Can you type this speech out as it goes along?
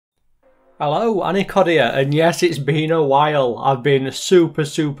Hello, Anicod here, and yes, it's been a while. I've been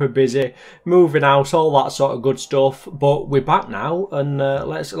super busy, moving house, all that sort of good stuff, but we're back now, and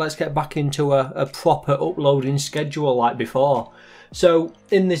let's get back into a proper uploading schedule like before. So,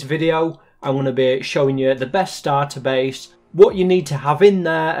 in this video, I'm going to be showing you the best starter base, what you need to have in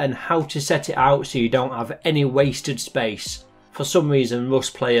there, and how to set it out so you don't have any wasted space. For some reason,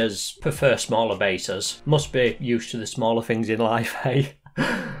 Rust players prefer smaller bases. Must be used to the smaller things in life, hey?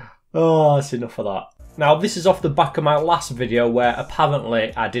 Oh, that's enough of that. Now, this is off the back of my last video where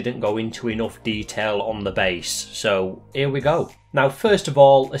apparently I didn't go into enough detail on the base. So, here we go. Now, first of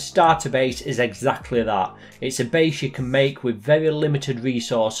all, a starter base is exactly that. It's a base you can make with very limited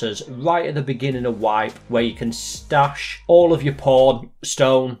resources right at the beginning of wipe, where you can stash all of your pawn.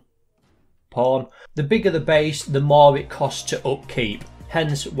 The bigger the base, the more it costs to upkeep.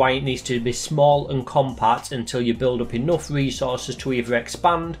 Hence why it needs to be small and compact until you build up enough resources to either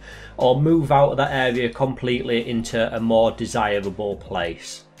expand or move out of that area completely into a more desirable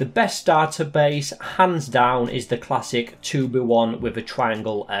place. The best starter base, hands down, is the classic 2v1 with a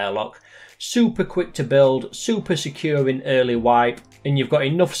triangle airlock. Super quick to build, super secure in early wipe, and you've got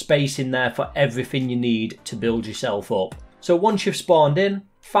enough space in there for everything you need to build yourself up. So once you've spawned in,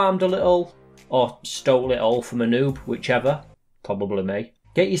 farmed a little, or stole it all from a noob, whichever. Probably me.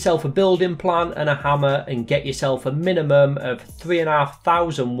 Get yourself a building plan and a hammer and get yourself a minimum of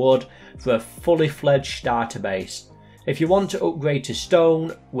 3,500 wood for a fully fledged starter base. If you want to upgrade to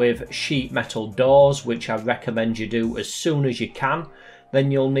stone with sheet metal doors, which I recommend you do as soon as you can,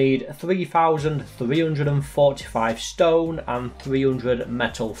 then you'll need 3,345 stone and 300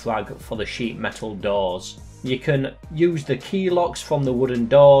 metal frag for the sheet metal doors. You can use the key locks from the wooden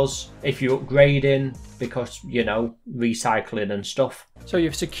doors if you're upgrading because, you know, recycling and stuff. So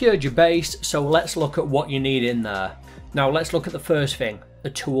you've secured your base, so let's look at what you need in there. Now let's look at the first thing, a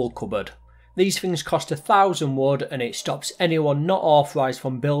tool cupboard. These things cost 1,000 wood and it stops anyone not authorised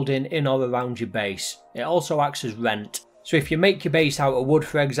from building in or around your base. It also acts as rent. So if you make your base out of wood,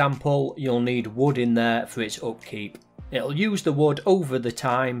 for example, you'll need wood in there for its upkeep. It'll use the wood over the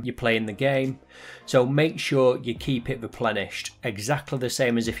time you're playing the game, so make sure you keep it replenished, exactly the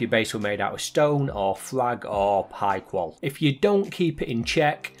same as if your base were made out of stone or frag or high qual. If you don't keep it in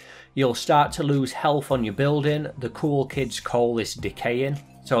check, you'll start to lose health on your building. The cool kids call this decaying.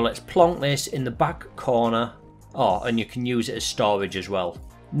 So let's plonk this in the back corner. Oh, and you can use it as storage as well.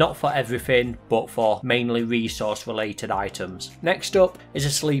 Not for everything, but for mainly resource related items. Next up is a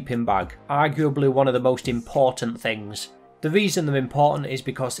sleeping bag, arguably one of the most important things. The reason they're important is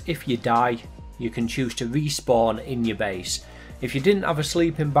because if you die, you can choose to respawn in your base. If you didn't have a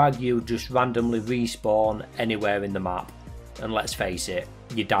sleeping bag, you would just randomly respawn anywhere in the map. And let's face it,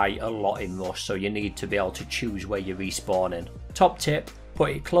 you die a lot in Rust, so you need to be able to choose where you're respawning. Top tip,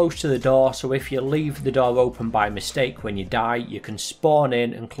 put it close to the door, so if you leave the door open by mistake when you die, you can spawn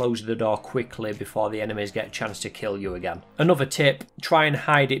in and close the door quickly before the enemies get a chance to kill you again. Another tip, try and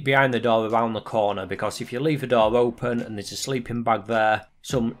hide it behind the door around the corner, because if you leave the door open and there's a sleeping bag there,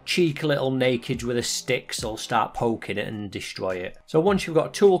 some cheeky little nakeds with a stick will start poking it and destroy it. So once you've got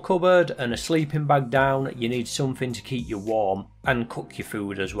a tool cupboard and a sleeping bag down, you need something to keep you warm and cook your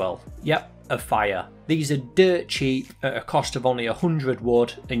food as well. Yep, a fire. These are dirt cheap at a cost of only 100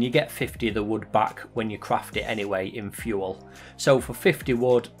 wood, and you get 50 of the wood back when you craft it anyway in fuel. So for 50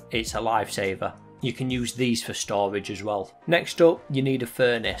 wood, it's a lifesaver. You can use these for storage as well. Next up, you need a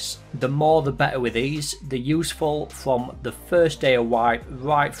furnace. The more the better with these. They're useful from the first day of wipe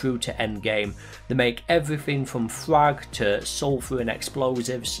right through to end game. They make everything from frag to sulfur and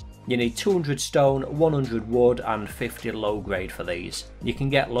explosives. You need 200 stone, 100 wood and 50 low grade for these. You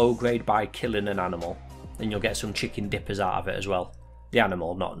can get low grade by killing an animal, and you'll get some chicken dippers out of it as well. The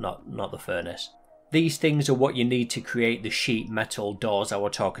animal, not the furnace. These things are what you need to create the sheet metal doors I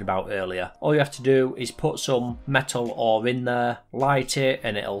was talking about earlier. All you have to do is put some metal ore in there, light it,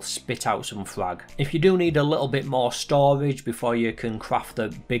 and it'll spit out some frag. If you do need a little bit more storage before you can craft the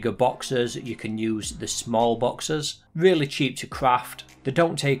bigger boxes, you can use the small boxes. Really cheap to craft, they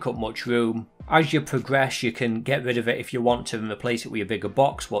don't take up much room. As you progress, you can get rid of it if you want to and replace it with a bigger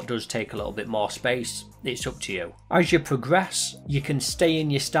box, what does take a little bit more space. It's up to you. As you progress, you can stay in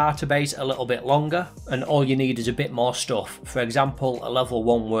your starter base a little bit longer, and all you need is a bit more stuff. For example, a level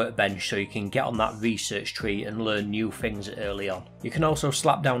 1 workbench so you can get on that research tree and learn new things early on. You can also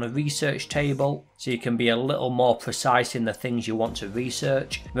slap down a research table so you can be a little more precise in the things you want to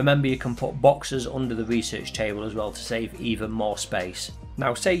research. Remember, you can put boxes under the research table as well to save even more space.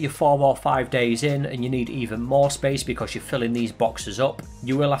 Now say you're 4 or 5 days in and you need even more space because you're filling these boxes up,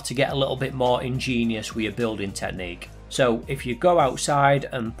 you will have to get a little bit more ingenious with your building technique. So if you go outside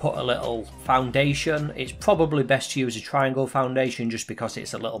and put a little foundation, it's probably best to use a triangle foundation just because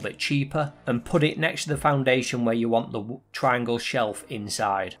it's a little bit cheaper, and put it next to the foundation where you want the triangle shelf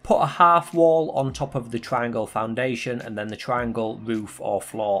inside. Put a half wall on top of the triangle foundation and then the triangle roof or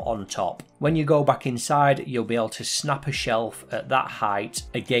floor on top. When you go back inside, you'll be able to snap a shelf at that height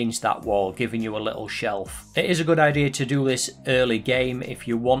against that wall, giving you a little shelf. It is a good idea to do this early game if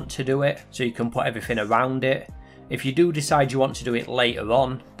you want to do it, so you can put everything around it. If you do decide you want to do it later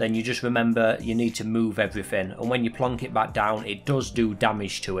on, then you just remember you need to move everything, and when you plonk it back down it does do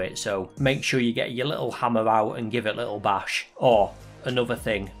damage to it, so make sure you get your little hammer out and give it a little bash. Or another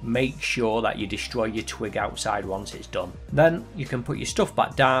thing, make sure that you destroy your twig outside once it's done. Then you can put your stuff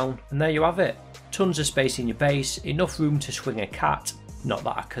back down and there you have it. Tons of space in your base, enough room to swing a cat. Not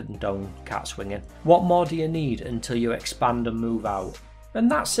that I condone cat swinging. What more do you need until you expand and move out? And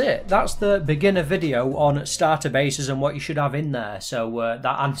that's it. That's the beginner video on starter bases and what you should have in there. So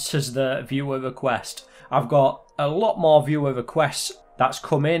that answers the viewer request. I've got a lot more viewer requests that's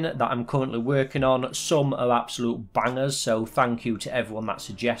come in that I'm currently working on. Some are absolute bangers, so thank you to everyone that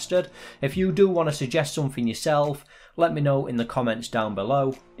suggested. If you do want to suggest something yourself, let me know in the comments down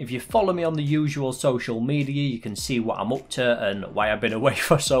below. If you follow me on the usual social media, you can see what I'm up to and why I've been away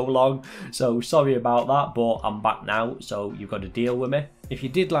for so long. So sorry about that, but I'm back now, so you've got to deal with me. If you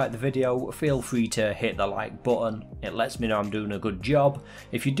did like the video, feel free to hit the like button. It lets me know I'm doing a good job.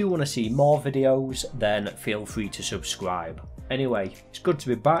 If you do want to see more videos, then feel free to subscribe. Anyway, it's good to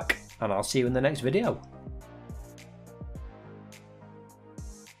be back, and I'll see you in the next video.